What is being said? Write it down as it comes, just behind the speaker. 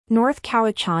North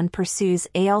Cowichan pursues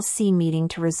ALC meeting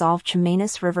to resolve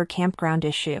Chemainus River Campground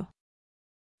issue.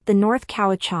 The North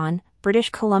Cowichan, British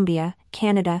Columbia,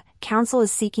 Canada, Council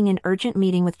is seeking an urgent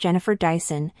meeting with Jennifer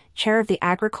Dyson, Chair of the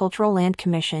Agricultural Land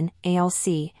Commission,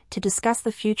 ALC, to discuss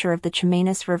the future of the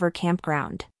Chemainus River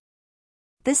Campground.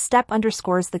 This step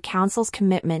underscores the Council's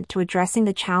commitment to addressing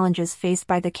the challenges faced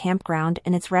by the campground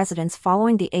and its residents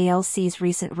following the ALC's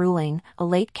recent ruling, a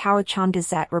late Cowichan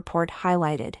Gazette report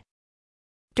highlighted.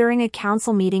 During a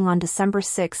council meeting on December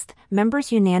 6,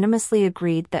 members unanimously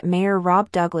agreed that Mayor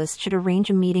Rob Douglas should arrange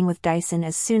a meeting with Dyson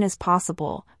as soon as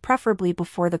possible, preferably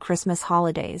before the Christmas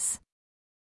holidays.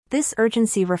 This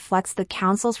urgency reflects the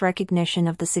council's recognition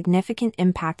of the significant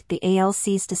impact the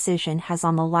ALC's decision has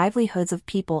on the livelihoods of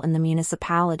people in the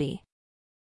municipality.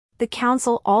 The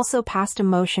council also passed a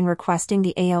motion requesting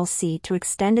the ALC to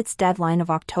extend its deadline of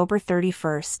October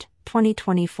 31,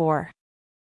 2024.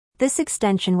 This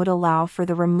extension would allow for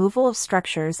the removal of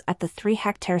structures at the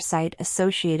 3-hectare site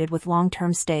associated with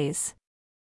long-term stays.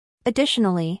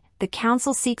 Additionally, the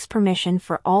Council seeks permission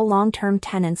for all long-term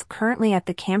tenants currently at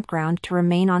the campground to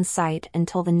remain on site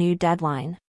until the new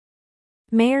deadline.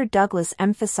 Mayor Douglas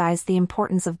emphasized the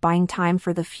importance of buying time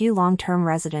for the few long-term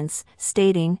residents,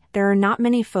 stating, "There are not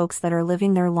many folks that are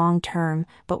living there long-term,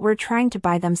 but we're trying to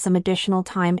buy them some additional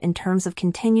time in terms of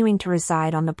continuing to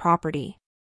reside on the property."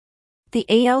 The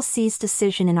ALC's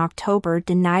decision in October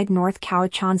denied North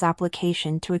Cowichan's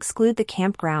application to exclude the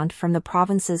campground from the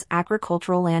province's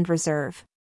agricultural land reserve.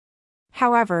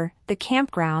 However, the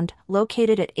campground,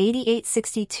 located at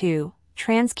 8862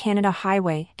 Trans-Canada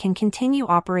Highway, can continue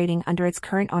operating under its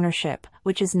current ownership,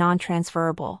 which is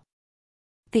non-transferable.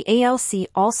 The ALC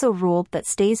also ruled that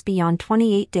stays beyond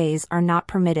 28 days are not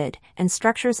permitted, and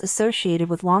structures associated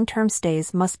with long-term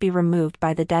stays must be removed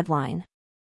by the deadline.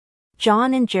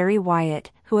 John and Jerry Wyatt,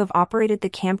 who have operated the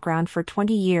campground for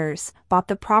 20 years, bought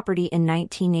the property in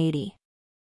 1980.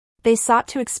 They sought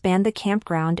to expand the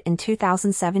campground in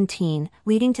 2017,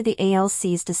 leading to the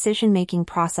ALC's decision-making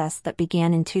process that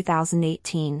began in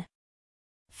 2018.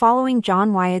 Following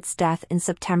John Wyatt's death in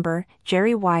September,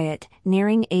 Jerry Wyatt,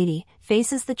 nearing 80,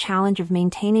 faces the challenge of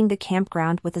maintaining the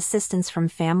campground with assistance from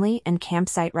family and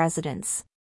campsite residents.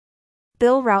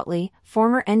 Bill Routley,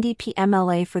 former NDP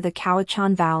MLA for the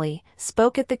Cowichan Valley,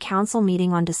 spoke at the council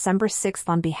meeting on December 6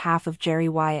 on behalf of Jerry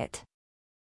Wyatt.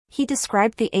 He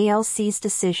described the ALC's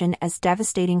decision as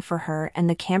devastating for her and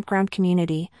the campground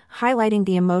community, highlighting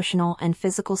the emotional and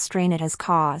physical strain it has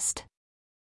caused.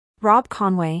 Rob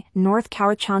Conway, North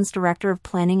Cowichan's Director of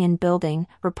Planning and Building,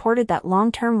 reported that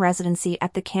long-term residency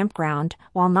at the campground,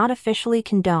 while not officially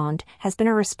condoned, has been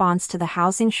a response to the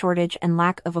housing shortage and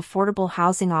lack of affordable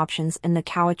housing options in the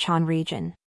Cowichan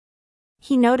region.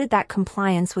 He noted that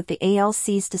compliance with the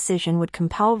ALC's decision would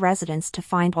compel residents to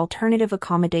find alternative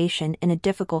accommodation in a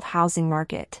difficult housing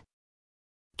market.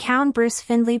 Count Bruce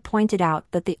Findlay pointed out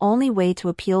that the only way to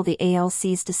appeal the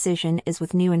ALC's decision is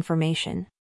with new information.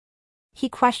 He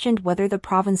questioned whether the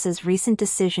province's recent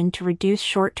decision to reduce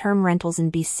short-term rentals in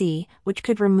BC, which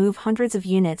could remove hundreds of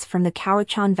units from the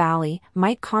Cowichan Valley,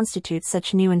 might constitute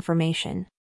such new information.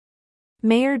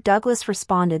 Mayor Douglas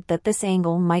responded that this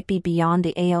angle might be beyond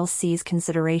the ALC's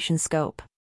consideration scope.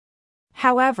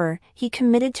 However, he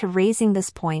committed to raising this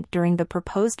point during the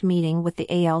proposed meeting with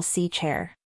the ALC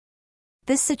chair.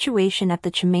 This situation at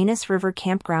the Chemainus River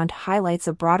Campground highlights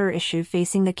a broader issue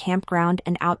facing the campground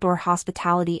and outdoor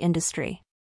hospitality industry.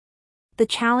 The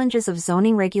challenges of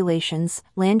zoning regulations,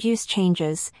 land use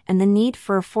changes, and the need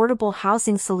for affordable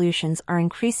housing solutions are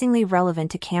increasingly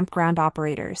relevant to campground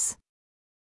operators.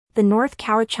 The North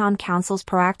Cowichan Council's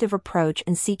proactive approach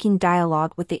in seeking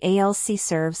dialogue with the ALC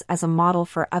serves as a model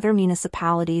for other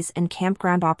municipalities and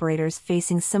campground operators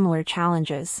facing similar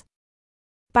challenges.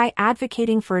 By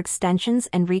advocating for extensions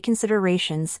and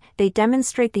reconsiderations, they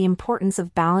demonstrate the importance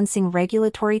of balancing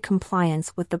regulatory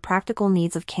compliance with the practical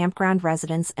needs of campground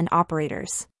residents and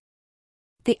operators.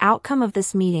 The outcome of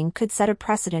this meeting could set a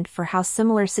precedent for how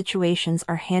similar situations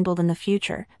are handled in the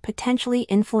future, potentially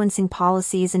influencing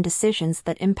policies and decisions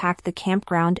that impact the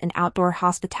campground and outdoor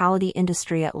hospitality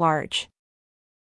industry at large.